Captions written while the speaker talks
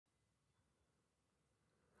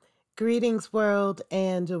Greetings, world,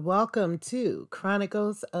 and welcome to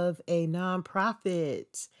Chronicles of a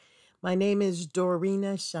Nonprofit. My name is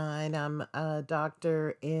Dorina Shine. I'm a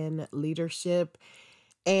doctor in leadership,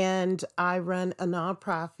 and I run a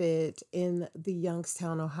nonprofit in the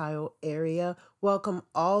Youngstown, Ohio area. Welcome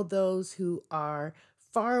all those who are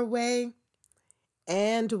far away,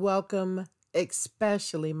 and welcome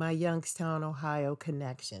especially my Youngstown, Ohio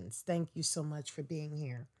connections. Thank you so much for being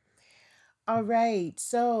here. All right,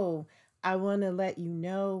 so I want to let you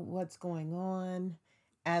know what's going on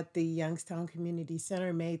at the Youngstown Community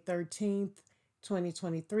Center May 13th,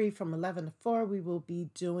 2023 from 11 to 4. We will be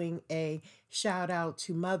doing a shout out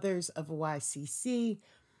to mothers of YCC.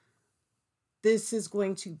 This is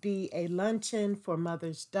going to be a luncheon for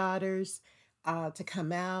mothers' daughters to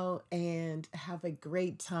come out and have a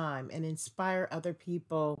great time and inspire other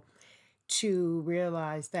people to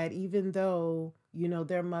realize that even though,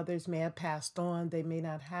 their mothers may have passed on, they may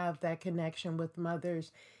not have that connection with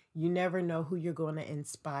mothers. You never know who you're going to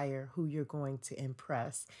inspire, who you're going to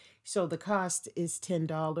impress. So the cost is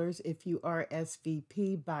 $10. If you are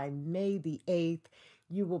SVP by May the 8th,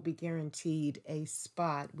 you will be guaranteed a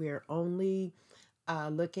spot. We're only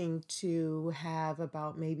looking to have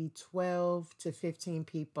about maybe 12 to 15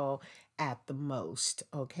 people at the most.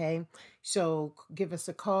 Okay. So give us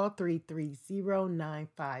a call,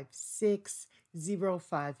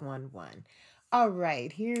 330-956-0511. All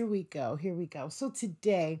right. Here we go. Here we go. So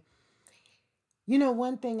today,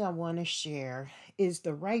 one thing I want to share is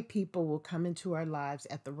the right people will come into our lives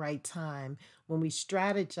at the right time when we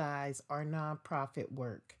strategize our nonprofit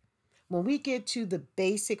work. When we get to the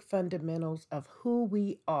basic fundamentals of who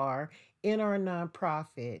we are in our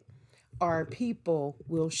nonprofit, our people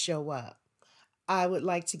will show up. I would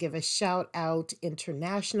like to give a shout out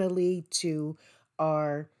internationally to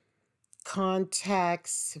our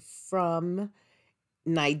contacts from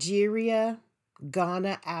Nigeria,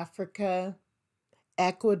 Ghana, Africa,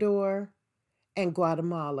 Ecuador, and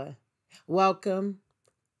Guatemala. Welcome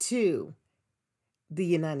to the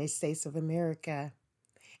United States of America.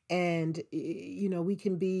 And, we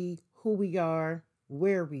can be who we are,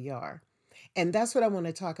 where we are. And that's what I want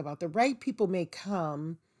to talk about. The right people may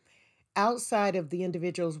come outside of the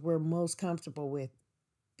individuals we're most comfortable with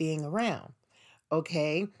being around.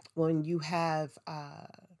 Okay. When you have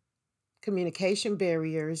communication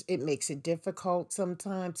barriers, it makes it difficult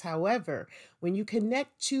sometimes. However, when you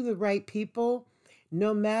connect to the right people,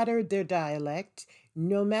 no matter their dialect,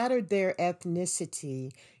 no matter their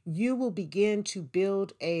ethnicity, you will begin to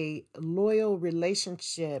build a loyal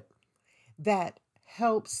relationship that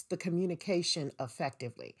helps the communication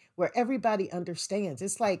effectively, where everybody understands.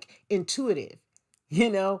 It's like intuitive,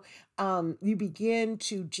 you begin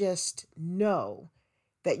to just know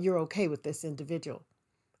that you're okay with this individual.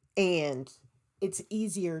 And it's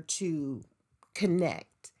easier to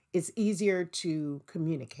connect. It's easier to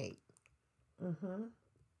communicate. Mm-hmm.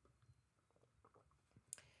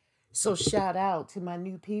 So shout out to my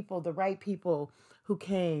new people, the right people who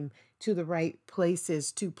came to the right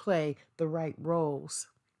places to play the right roles.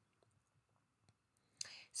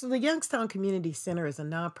 So the Youngstown Community Center is a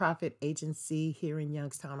nonprofit agency here in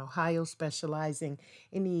Youngstown, Ohio, specializing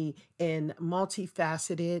in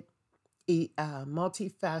multifaceted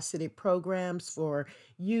programs for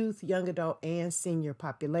youth, young adult, and senior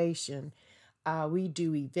population. We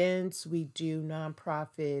do events, we do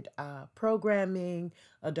nonprofit programming,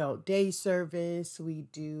 adult day service, we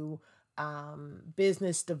do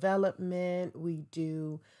business development, we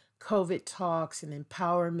do COVID talks and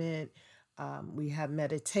empowerment, we have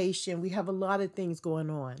meditation, we have a lot of things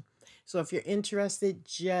going on. So if you're interested,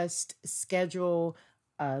 just schedule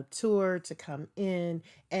a tour to come in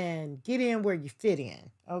and get in where you fit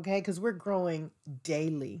in, okay? Because we're growing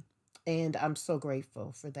daily, and I'm so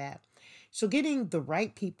grateful for that. So getting the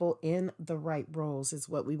right people in the right roles is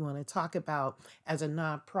what we want to talk about as a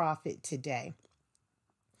nonprofit today.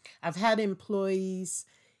 I've had employees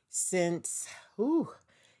since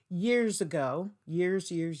years ago,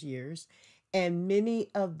 years, and many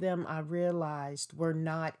of them I realized were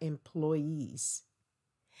not employees.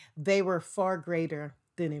 They were far greater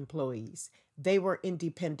than employees. They were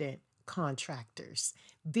independent contractors.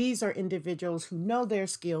 These are individuals who know their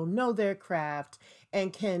skill, know their craft,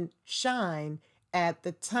 and can shine at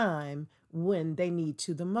the time when they need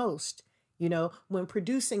to the most. When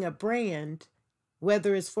producing a brand,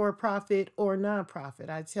 whether it's for profit or nonprofit,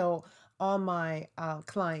 I tell all my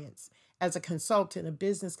clients, as a consultant, a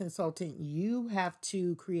business consultant, you have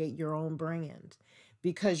to create your own brand.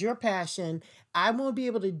 Because your passion, I won't be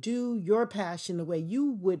able to do your passion the way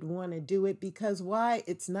you would want to do it, because why?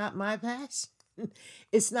 It's not my passion.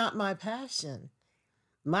 It's not my passion.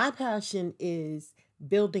 My passion is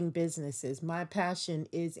building businesses. My passion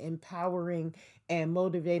is empowering and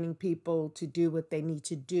motivating people to do what they need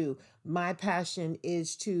to do. My passion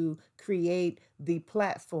is to create the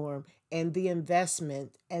platform and the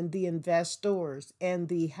investment and the investors and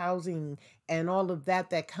the housing and all of that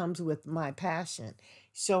that comes with my passion.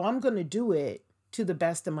 So I'm going to do it to the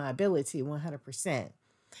best of my ability, 100%.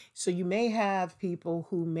 So you may have people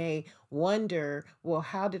who may wonder, well,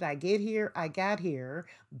 how did I get here? I got here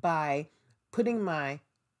by putting my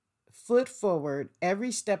foot forward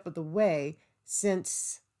every step of the way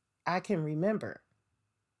since I can remember.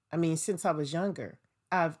 I mean, since I was younger.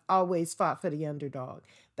 I've always fought for the underdog.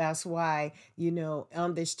 That's why,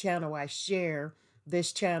 on this channel, I share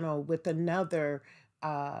this channel with another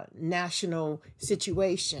national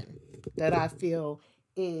situation that I feel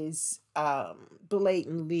is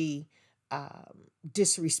blatantly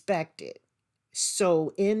disrespected.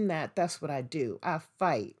 So, in that, that's what I do. I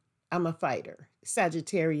fight. I'm a fighter.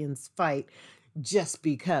 Sagittarians fight just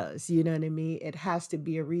because, you know what I mean? It has to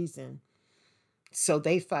be a reason. So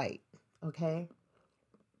they fight. Okay.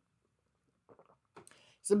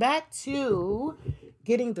 So back to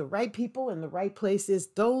getting the right people in the right places,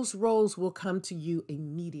 those roles will come to you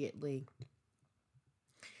immediately.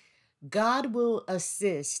 God will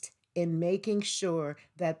assist in making sure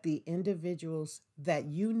that the individuals that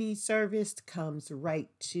you need serviced comes right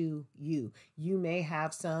to you. You may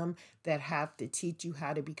have some that have to teach you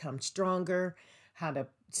how to become stronger, how to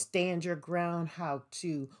stand your ground, how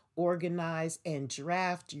to organize and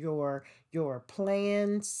draft your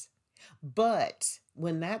plans. But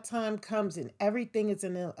when that time comes and everything is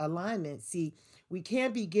in alignment, see, we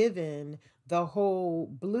can't be given the whole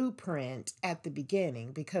blueprint at the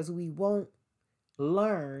beginning because we won't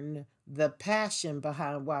learn the passion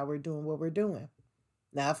behind why we're doing what we're doing.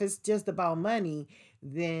 Now, if it's just about money,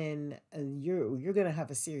 then you're going to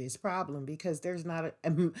have a serious problem because there's not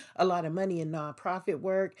a lot of money in nonprofit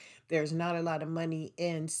work. There's not a lot of money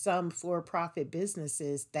in some for-profit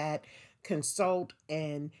businesses that consult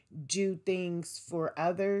and do things for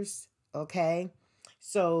others. Okay,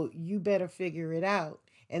 so you better figure it out.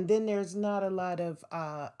 And then there's not a lot of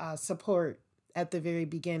support at the very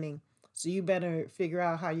beginning. So you better figure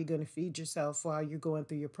out how you're going to feed yourself while you're going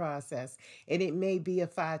through your process. And it may be a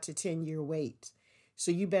 5 to 10 year wait.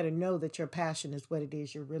 So you better know that your passion is what it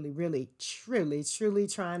is you're really, really, truly, truly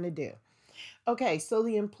trying to do. Okay, so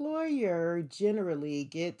the employer generally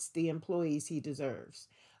gets the employees he deserves.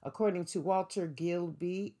 According to Walter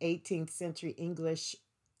Gilby, 18th century English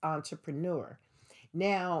entrepreneur.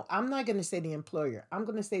 Now, I'm not going to say the employer, I'm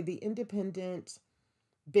going to say the independent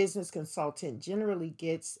business consultant generally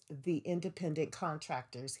gets the independent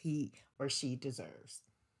contractors he or she deserves.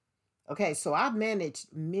 Okay, so I've managed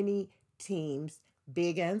many teams,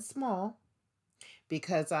 big and small,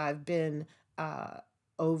 because I've been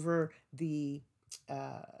over the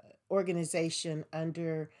uh, organization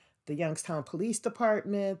under the Youngstown Police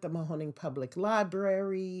Department, the Mahoning Public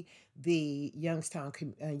Library, the Youngstown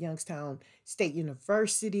State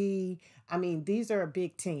University. I mean, these are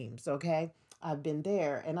big teams, okay? I've been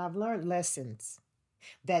there and I've learned lessons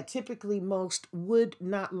that typically most would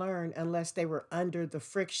not learn unless they were under the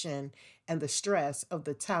friction and the stress of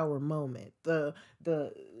the tower moment. The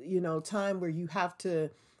time where you have to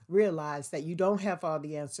realize that you don't have all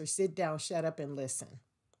the answers. Sit down, shut up and listen.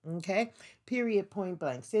 Okay? Period, point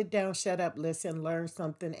blank. Sit down, shut up, listen, learn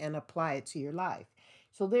something and apply it to your life.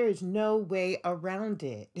 So there is no way around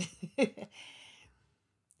it.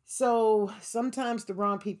 So sometimes the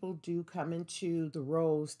wrong people do come into the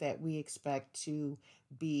roles that we expect to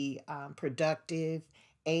be productive,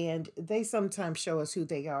 and they sometimes show us who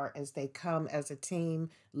they are as they come as a team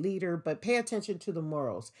leader. But pay attention to the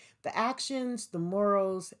morals, the actions, the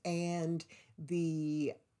morals, and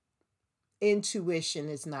the intuition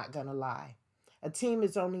is not going to lie. A team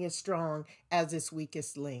is only as strong as its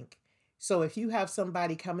weakest link. So if you have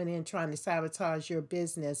somebody coming in trying to sabotage your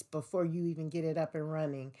business before you even get it up and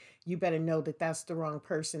running, you better know that that's the wrong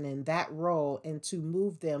person in that role and to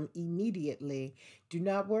move them immediately. Do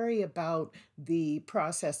not worry about the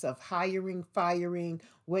process of hiring, firing,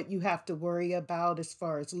 what you have to worry about as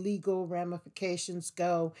far as legal ramifications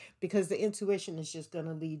go, because the intuition is just going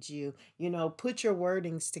to lead you. Put your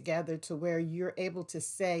wordings together to where you're able to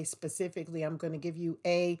say specifically, I'm going to give you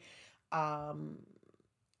um,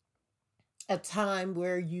 a time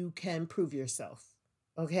where you can prove yourself.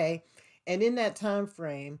 Okay. And in that time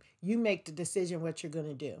frame, you make the decision what you're going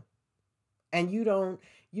to do. And you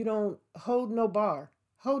don't hold no bar.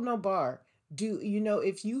 Hold no bar.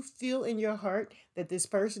 If you feel in your heart that this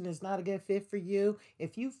person is not a good fit for you,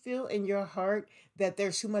 if you feel in your heart that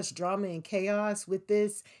there's too much drama and chaos with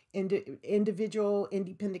this individual,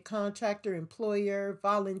 independent contractor, employer,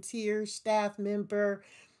 volunteer, staff member,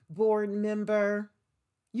 board member,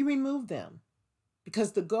 you remove them,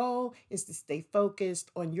 because the goal is to stay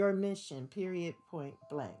focused on your mission, period, point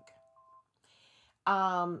blank.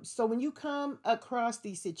 So when you come across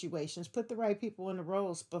these situations, put the right people in the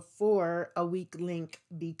roles before a weak link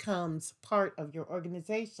becomes part of your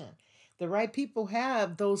organization. The right people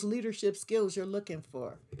have those leadership skills you're looking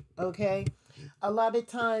for. Okay. A lot of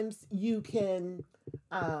times you can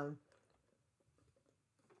um,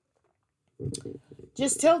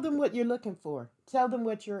 just tell them what you're looking for, tell them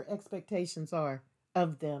what your expectations are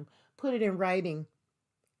of them, put it in writing,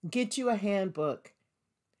 get you a handbook,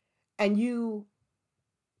 and you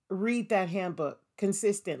read that handbook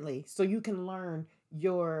consistently so you can learn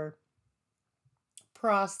your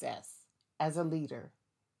process as a leader.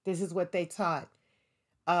 This is what they taught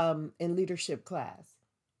in leadership class,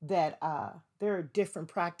 that there are different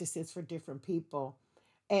practices for different people.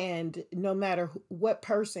 And no matter what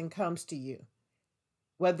person comes to you,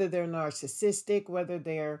 whether they're narcissistic, whether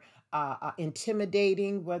they're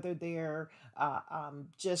intimidating, whether they're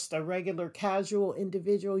just a regular casual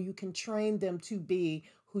individual, you can train them to be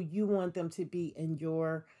who you want them to be in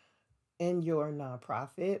your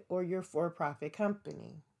nonprofit or your for-profit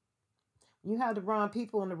company. You have the wrong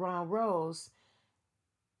people in the wrong roles.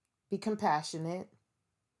 Be compassionate,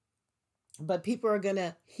 but people are going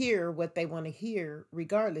to hear what they want to hear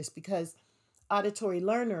regardless, because auditory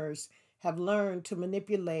learners have learned to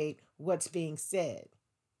manipulate what's being said.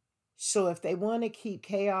 So if they want to keep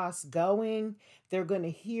chaos going, they're going to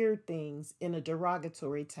hear things in a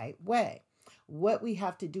derogatory type way. What we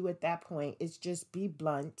have to do at that point is just be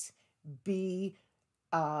blunt, be,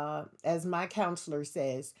 as my counselor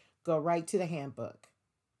says, go right to the handbook.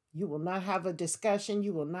 You will not have a discussion.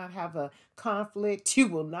 You will not have a conflict. You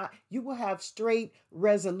will have straight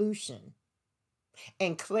resolution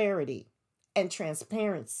and clarity and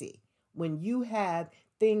transparency. When you have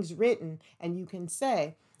things written and you can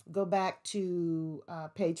say, go back to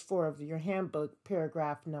page 4 of your handbook,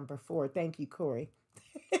 paragraph number 4. Thank you, Corey.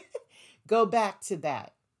 Go back to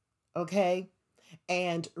that, okay?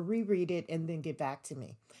 And reread it and then get back to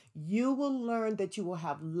me. You will learn that you will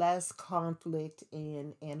have less conflict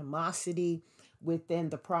and animosity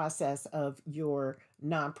within the process of your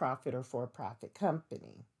nonprofit or for-profit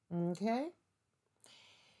company. Okay?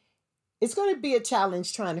 It's going to be a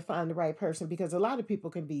challenge trying to find the right person, because a lot of people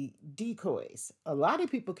can be decoys. A lot of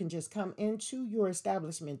people can just come into your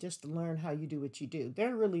establishment just to learn how you do what you do.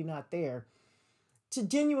 They're really not there to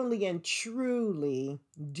genuinely and truly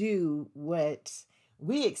do what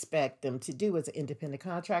we expect them to do as an independent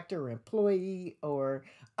contractor or employee or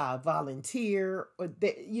volunteer. Or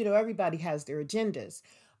everybody has their agendas.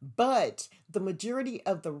 But the majority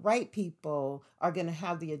of the right people are going to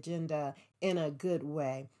have the agenda in a good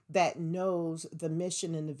way that knows the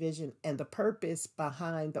mission and the vision and the purpose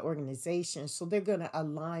behind the organization. So they're going to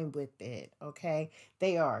align with it. Okay.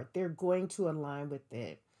 They're going to align with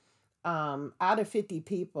it. Out of 50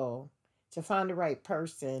 people, to find the right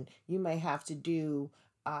person, you may have to do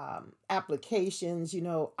applications.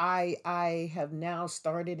 I have now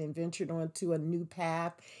started and ventured onto a new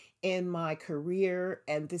path in my career,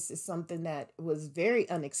 and this is something that was very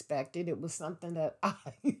unexpected. It was something that I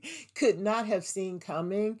could not have seen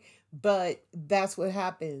coming, but that's what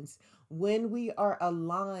happens. When we are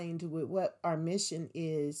aligned with what our mission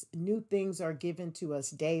is, new things are given to us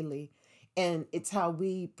daily, and it's how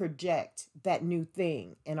we project that new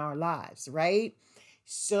thing in our lives, right?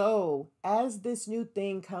 So as this new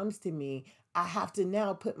thing comes to me, I have to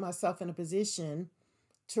now put myself in a position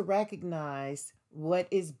to recognize what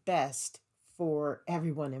is best for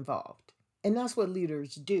everyone involved. And that's what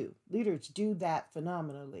leaders do. Leaders do that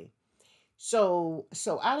phenomenally. So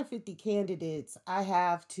out of 50 candidates, I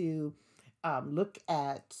have to look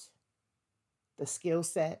at the skill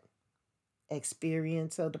set,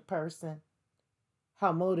 experience of the person,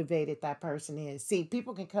 how motivated that person is. See,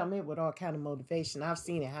 people can come in with all kind of motivation. I've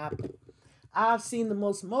seen it happen. I've seen the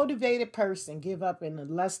most motivated person give up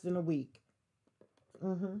in less than a week.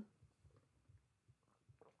 Mm-hmm.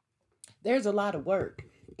 There's a lot of work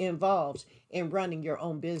involved in running your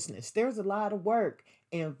own business. There's a lot of work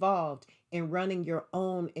involved in running your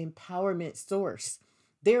own empowerment source.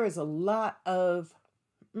 There is a lot of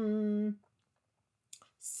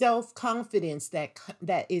self-confidence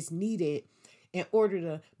that is needed in order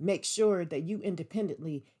to make sure that you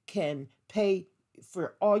independently can pay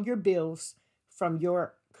for all your bills from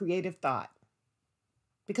your creative thought.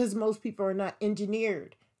 because most people are not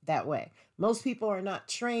engineered that way. Most people are not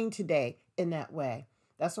trained today in that way.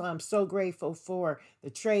 That's why I'm so grateful for the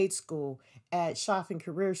trade school at Shoffin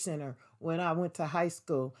Career Center when I went to high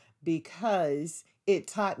school, because it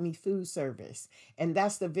taught me food service. And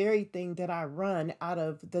that's the very thing that I run out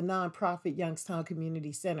of the nonprofit Youngstown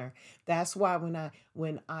Community Center. That's why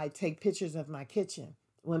when I take pictures of my kitchen,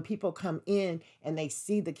 when people come in and they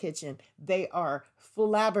see the kitchen, they are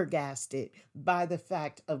flabbergasted by the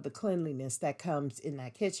fact of the cleanliness that comes in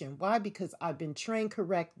that kitchen. Why? Because I've been trained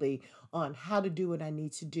correctly on how to do what I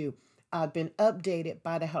need to do. I've been updated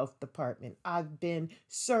by the health department. I've been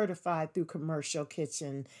certified through commercial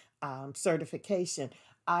kitchen certification.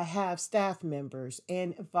 I have staff members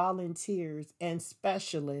and volunteers and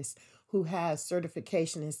specialists who has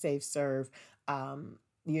certification in safe serve, point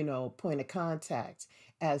of contact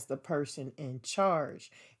as the person in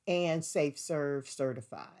charge, and safe serve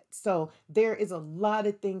certified. So there is a lot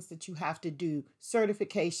of things that you have to do: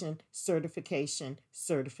 certification, certification,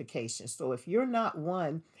 certification. So if you're not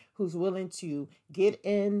one who's willing to get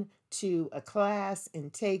into a class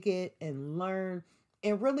and take it and learn,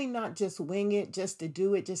 and really not just wing it, just to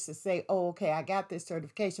do it, just to say, oh, okay, I got this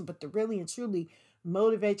certification, but to really and truly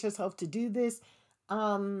motivate yourself to do this,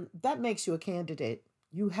 that makes you a candidate.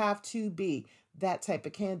 You have to be that type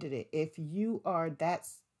of candidate. If you are that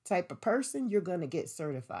type of person, you're going to get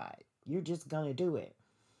certified. You're just going to do it.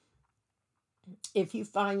 If you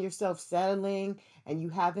find yourself settling and you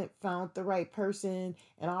haven't found the right person,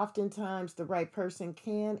 and oftentimes the right person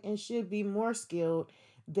can and should be more skilled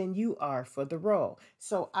than you are for the role.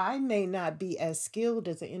 So I may not be as skilled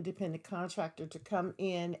as an independent contractor to come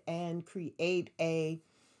in and create a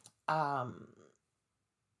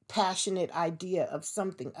passionate idea of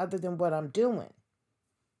something other than what I'm doing,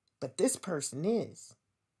 but this person is.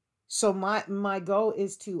 So my goal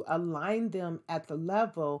is to align them at the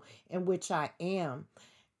level in which I am,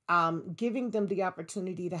 giving them the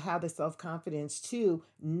opportunity to have the self-confidence to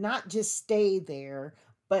not just stay there,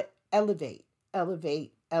 but elevate,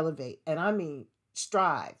 elevate, elevate. And I mean,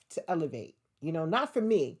 strive to elevate, not for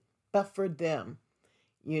me, but for them.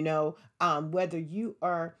 Whether you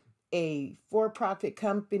are a for-profit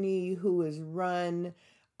company who is run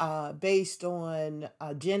based on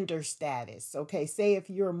gender status. Okay, say if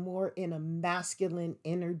you're more in a masculine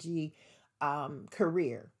energy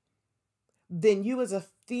career, then you as a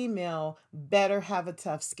female better have a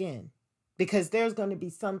tough skin, because there's going to be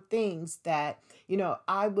some things that,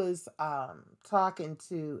 I was talking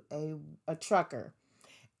to a trucker.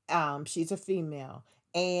 She's a female,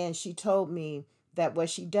 and she told me that what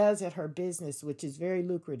she does at her business, which is very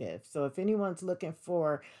lucrative. So if anyone's looking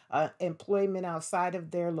for employment outside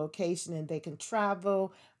of their location and they can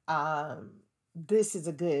travel, this is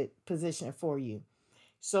a good position for you.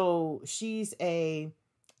 So she's a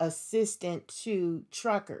assistant to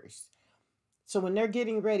truckers. So when they're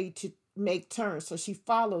getting ready to make turns, so she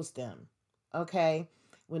follows them. Okay.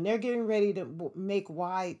 When they're getting ready to make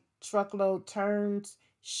wide truckload turns,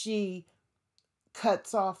 she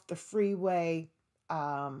cuts off the freeway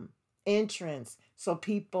entrance so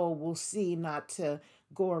people will see not to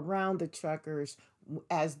go around the truckers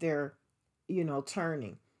as they're,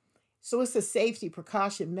 turning. So it's a safety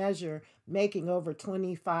precaution measure, making over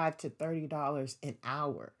 $25 to $30 an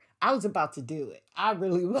hour. I was about to do it. I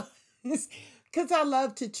really was. Because I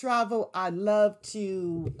love to travel. I love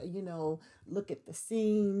to, look at the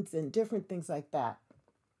scenes and different things like that.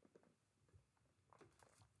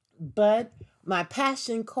 But my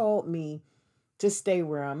passion called me to stay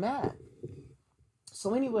where I'm at.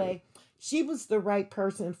 So anyway, she was the right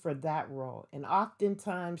person for that role. And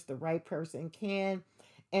oftentimes the right person can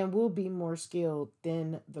and will be more skilled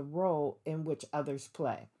than the role in which others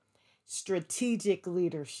play. Strategic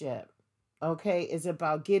leadership, okay, is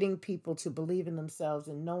about getting people to believe in themselves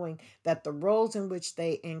and knowing that the roles in which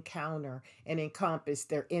they encounter and encompass,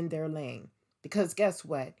 they're in their lane. Because guess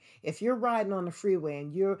what? If you're riding on the freeway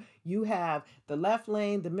and you have the left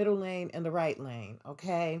lane, the middle lane, and the right lane,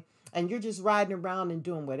 okay? And you're just riding around and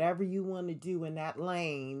doing whatever you want to do in that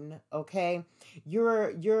lane, okay?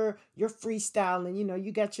 You're freestyling,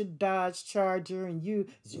 you got your Dodge Charger and you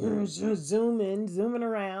zooming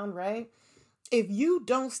around, right? If you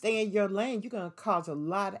don't stay in your lane, you're going to cause a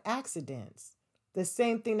lot of accidents. The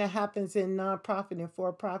same thing that happens in nonprofit and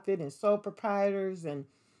for-profit and sole proprietors and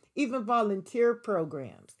even volunteer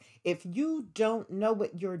programs. If you don't know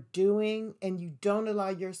what you're doing and you don't allow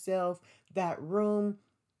yourself that room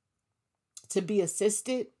to be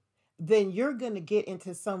assisted, then you're going to get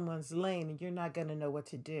into someone's lane and you're not going to know what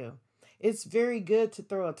to do. It's very good to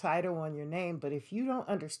throw a title on your name, but if you don't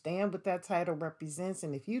understand what that title represents,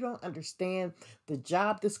 and if you don't understand the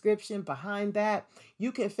job description behind that,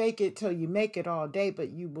 you can fake it till you make it all day,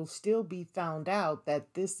 but you will still be found out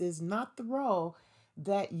that this is not the role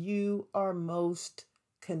that you are most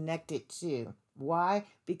connected to. Why?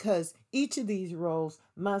 Because each of these roles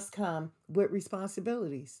must come with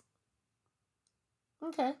responsibilities.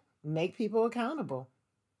 Okay. Make people accountable.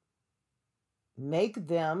 Make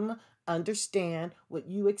them understand what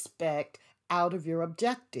you expect out of your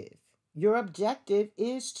objective. Your objective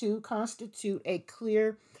is to constitute a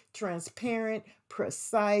clear, transparent,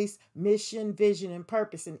 precise mission, vision, and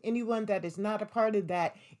purpose. And anyone that is not a part of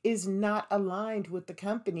that is not aligned with the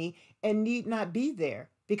company and need not be there.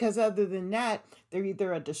 Because other than that, they're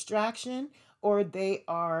either a distraction or they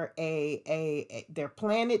are they're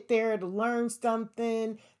planted there to learn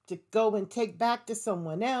something, to go and take back to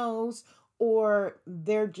someone else, or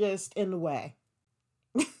they're just in the way.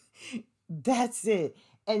 That's it.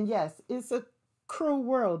 And yes, it's a cruel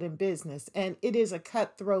world in business, and it is a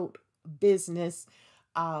cutthroat business,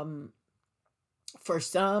 um, for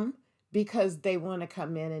some, because they want to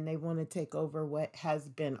come in and they want to take over what has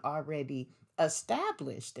been already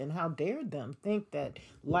established. And how dare them think that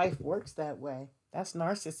life works that way? That's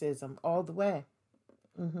narcissism all the way.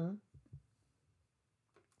 Hmm.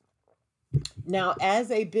 Now,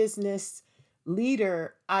 as a business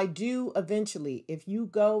leader, I do eventually, if you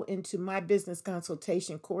go into my business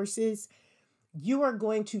consultation courses, you are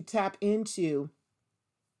going to tap into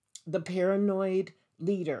the paranoid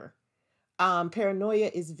leader.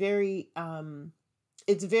 Paranoia is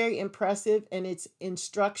it's very impressive and it's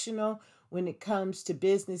instructional when it comes to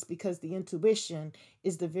business, because the intuition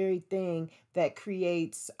is the very thing that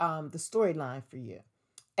creates the storyline for you.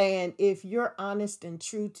 And if you're honest and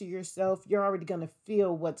true to yourself, you're already going to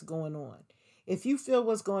feel what's going on. If you feel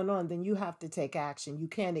what's going on, then you have to take action. You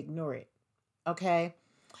can't ignore it. Okay.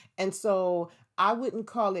 And so I wouldn't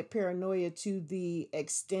call it paranoia to the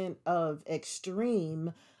extent of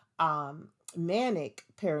extreme manic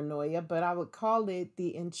paranoia, but I would call it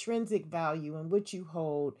the intrinsic value in which you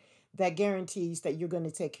hold that guarantees that you're going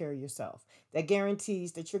to take care of yourself, that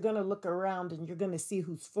guarantees that you're going to look around and you're going to see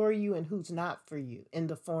who's for you and who's not for you in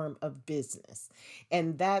the form of business.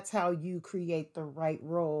 And that's how you create the right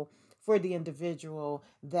role for the individual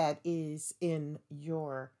that is in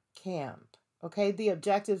your camp. Okay, the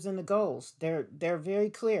objectives and the goals, they're very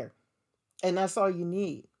clear. And that's all you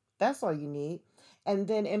need. That's all you need. And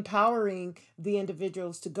then empowering the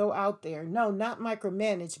individuals to go out there. No, not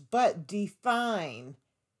micromanage, but define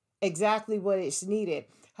exactly what is needed.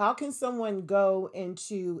 How can someone go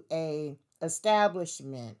into a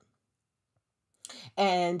establishment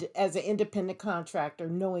and as an independent contractor,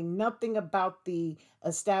 knowing nothing about the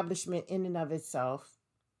establishment in and of itself?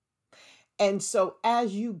 And so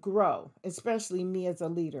as you grow, especially me as a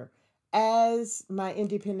leader, as my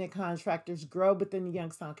independent contractors grow within the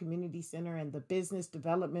Youngstown Community Center and the business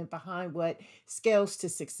development behind what Scales to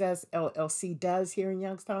Success LLC does here in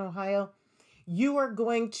Youngstown, Ohio, you are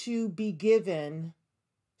going to be given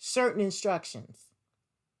certain instructions.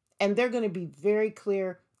 And they're going to be very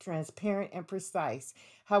clear, transparent, and precise.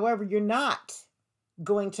 However, you're not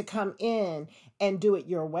going to come in and do it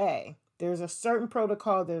your way. There's a certain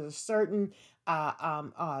protocol, there's a certain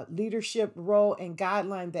leadership role and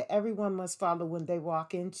guideline that everyone must follow when they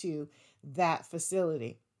walk into that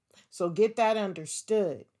facility. So get that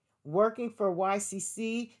understood. Working for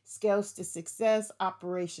YCC, Scales to Success,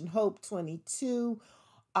 Operation Hope 22,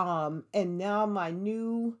 and now my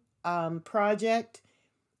new project,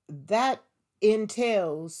 that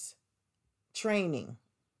entails training.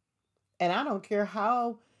 And I don't care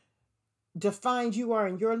how defined you are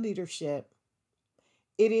in your leadership,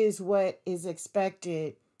 it is what is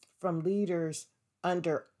expected from leaders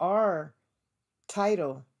under our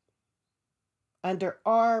title, under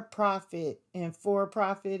our profit and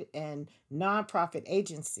for-profit and nonprofit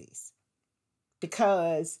agencies.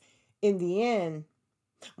 Because in the end,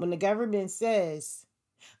 when the government says,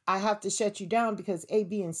 I have to shut you down because A,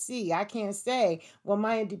 B, and C, I can't say, well,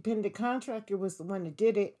 my independent contractor was the one that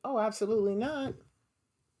did it. Oh, absolutely not.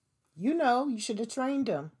 You know, you should have trained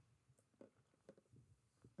them.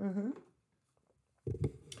 Hmm.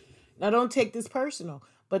 Now, don't take this personal,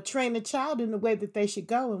 but train a child in the way that they should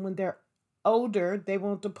go. And when they're older, they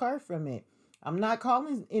won't depart from it. I'm not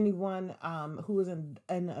calling anyone who is an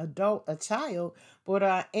adult a child, but what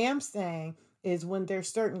I am saying is when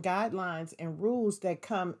there's certain guidelines and rules that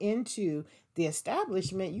come into the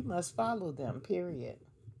establishment, you must follow them, period.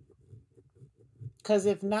 Because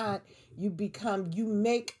if not, you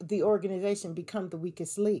make the organization become the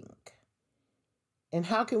weakest link. And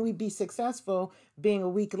how can we be successful being a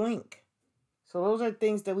weak link? So those are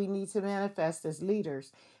things that we need to manifest as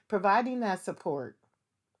leaders, providing that support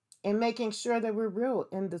and making sure that we're real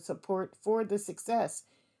in the support for the success,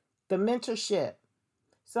 the mentorship.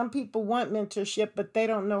 Some people want mentorship, but they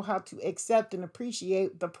don't know how to accept and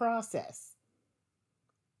appreciate the process.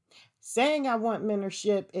 Saying I want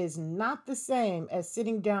mentorship is not the same as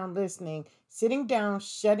sitting down, listening, sitting down,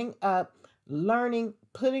 shutting up, learning,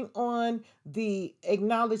 putting on the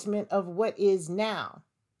acknowledgement of what is now,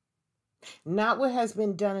 not what has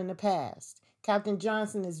been done in the past. Captain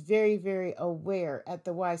Johnson is very, very aware at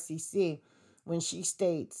the YCC when she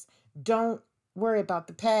states, don't worry about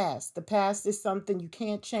the past. The past is something you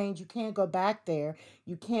can't change. You can't go back there.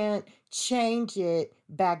 You can't change it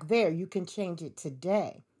back there. You can change it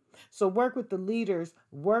today. So work with the leaders,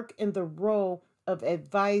 work in the role of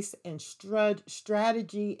advice and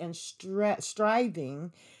strategy and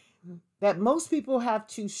striving that most people have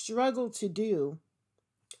to struggle to do.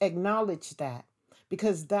 Acknowledge that,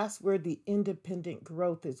 because that's where the independent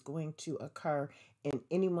growth is going to occur in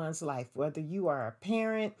anyone's life, whether you are a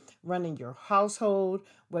parent running your household,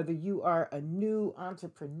 whether you are a new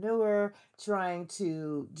entrepreneur trying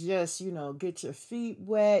to just, get your feet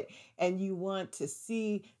wet and you want to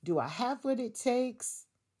see, do I have what it takes?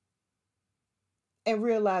 And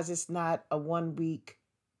realize it's not a 1 week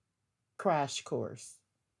crash course.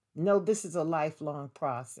 No, this is a lifelong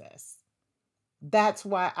process. That's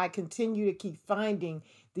why I continue to keep finding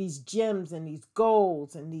these gems and these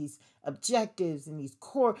goals and these objectives and these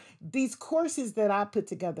courses that I put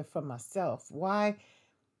together for myself. Why?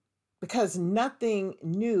 Because nothing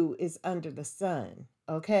new is under the sun,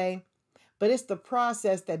 okay? But it's the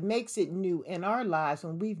process that makes it new in our lives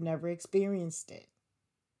when we've never experienced it.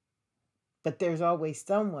 But there's always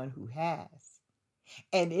someone who has.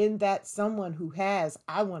 And in that someone who has,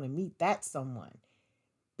 I want to meet that someone.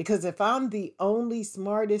 Because if I'm the only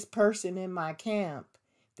smartest person in my camp,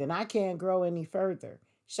 then I can't grow any further.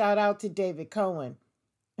 Shout out to David Cohen.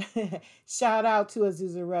 Shout out to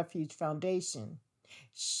Azusa Refuge Foundation.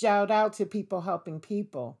 Shout out to People Helping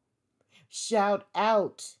People. Shout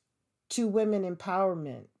out to women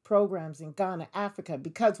empowerment programs in Ghana, Africa.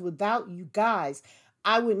 Because without you guys,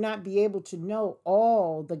 I would not be able to know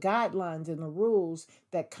all the guidelines and the rules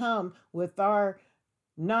that come with our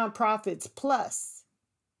nonprofits plus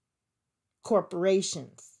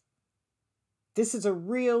corporations. This is a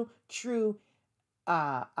real, true,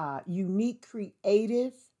 unique,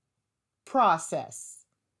 creative process.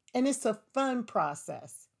 And it's a fun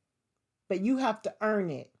process. But you have to earn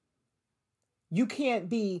it. You can't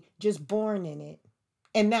be just born in it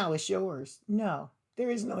and now it's yours. No, there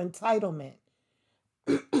is no entitlement.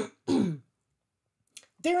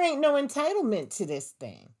 There ain't no entitlement to this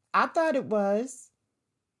thing. I thought it was.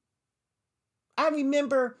 I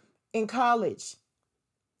remember in college,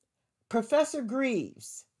 Professor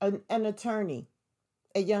Greaves, an attorney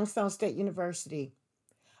at Youngstown State University,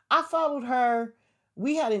 I followed her.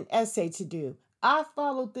 We had an essay to do. I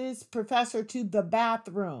followed this professor to the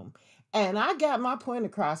bathroom and I got my point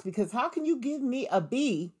across, because how can you give me a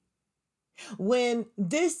B when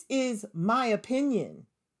this is my opinion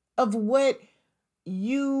of what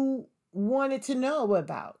you wanted to know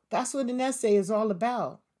about? That's what an essay is all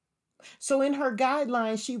about. So in her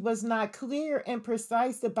guidelines, she was not clear and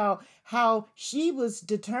precise about how she was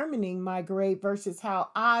determining my grade versus how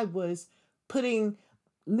I was putting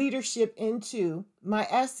leadership into my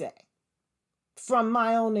essay from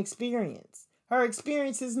my own experience. Her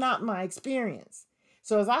experience is not my experience.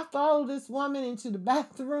 So as I follow this woman into the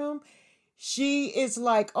bathroom, she is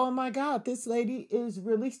like, oh my God, this lady is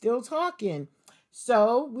really still talking.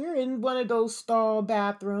 So we're in one of those stall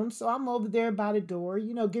bathrooms. So I'm over there by the door,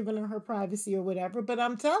 giving her privacy or whatever. But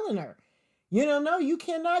I'm telling her, no, you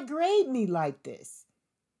cannot grade me like this.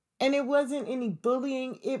 And it wasn't any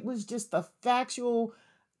bullying. It was just a factual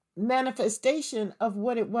manifestation of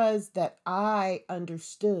what it was that I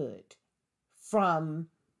understood from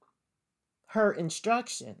her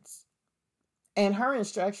instructions. And her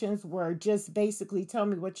instructions were just basically tell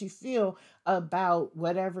me what you feel about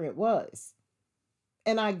whatever it was.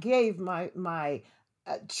 And I gave my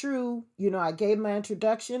true, I gave my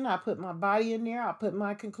introduction. I put my body in there. I put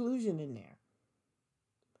my conclusion in there.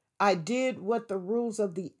 I did what the rules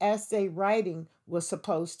of the essay writing was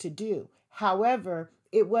supposed to do. However,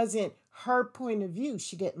 it wasn't her point of view.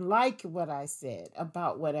 She didn't like what I said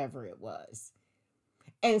about whatever it was.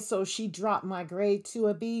 And so she dropped my grade to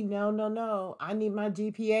a B. No. I need my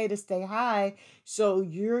GPA to stay high. So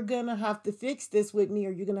you're going to have to fix this with me,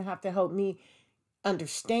 or you're going to have to help me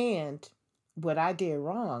understand what I did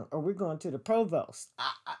wrong, or we're going to the provost.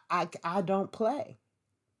 I don't play.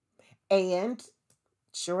 And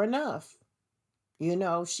sure enough,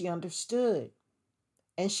 she understood,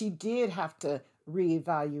 and she did have to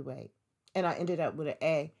reevaluate. And I ended up with an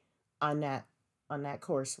A on that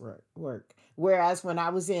coursework. Whereas when I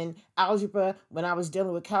was in algebra, when I was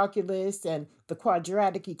dealing with calculus and the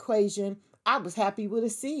quadratic equation, I was happy with a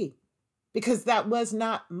C because that was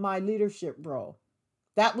not my leadership role.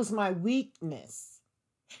 That was my weakness.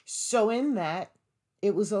 So in that,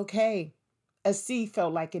 it was okay. A C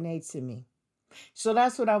felt like an A to me. So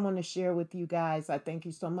that's what I want to share with you guys. I thank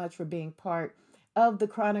you so much for being part of the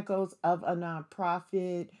Chronicles of a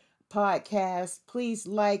Nonprofit podcast. Please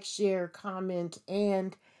like, share, comment,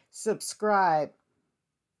 and subscribe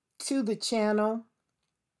to the channel.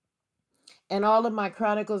 And all of my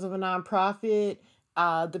Chronicles of a Nonprofit,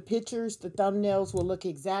 the pictures, the thumbnails will look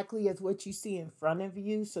exactly as what you see in front of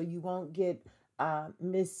you, so you won't get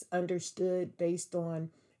misunderstood based on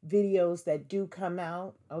videos that do come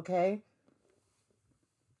out, okay?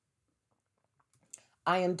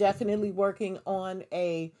 I am definitely working on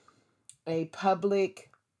a public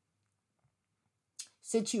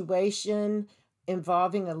situation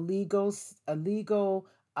involving a legal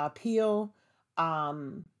appeal.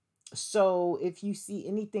 So if you see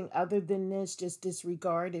anything other than this, just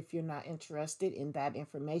disregard if you're not interested in that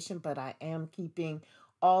information. But I am keeping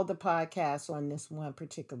all the podcasts on this one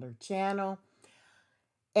particular channel.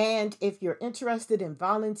 And if you're interested in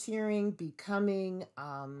volunteering, becoming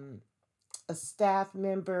a staff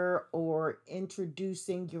member, or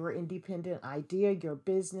introducing your independent idea, your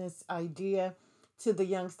business idea to the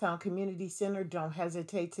Youngstown Community Center, don't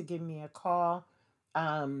hesitate to give me a call.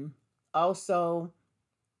 Also,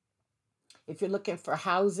 if you're looking for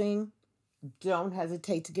housing, don't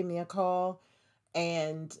hesitate to give me a call.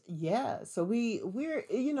 And yeah, so we're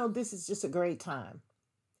this is just a great time.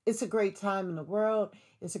 It's a great time in the world.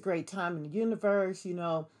 It's a great time in the universe.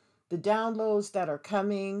 The downloads that are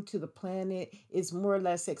coming to the planet is more or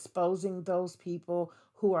less exposing those people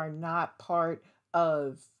who are not part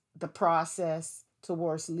of the process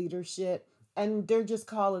towards leadership, and they're just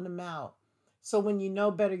calling them out. So when you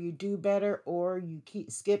know better, you do better, or you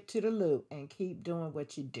skip to the loop and keep doing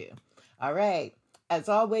what you do. All right. As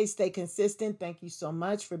always, stay consistent. Thank you so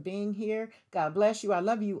much for being here. God bless you. I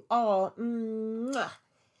love you all. Mwah.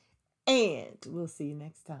 And we'll see you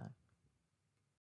next time.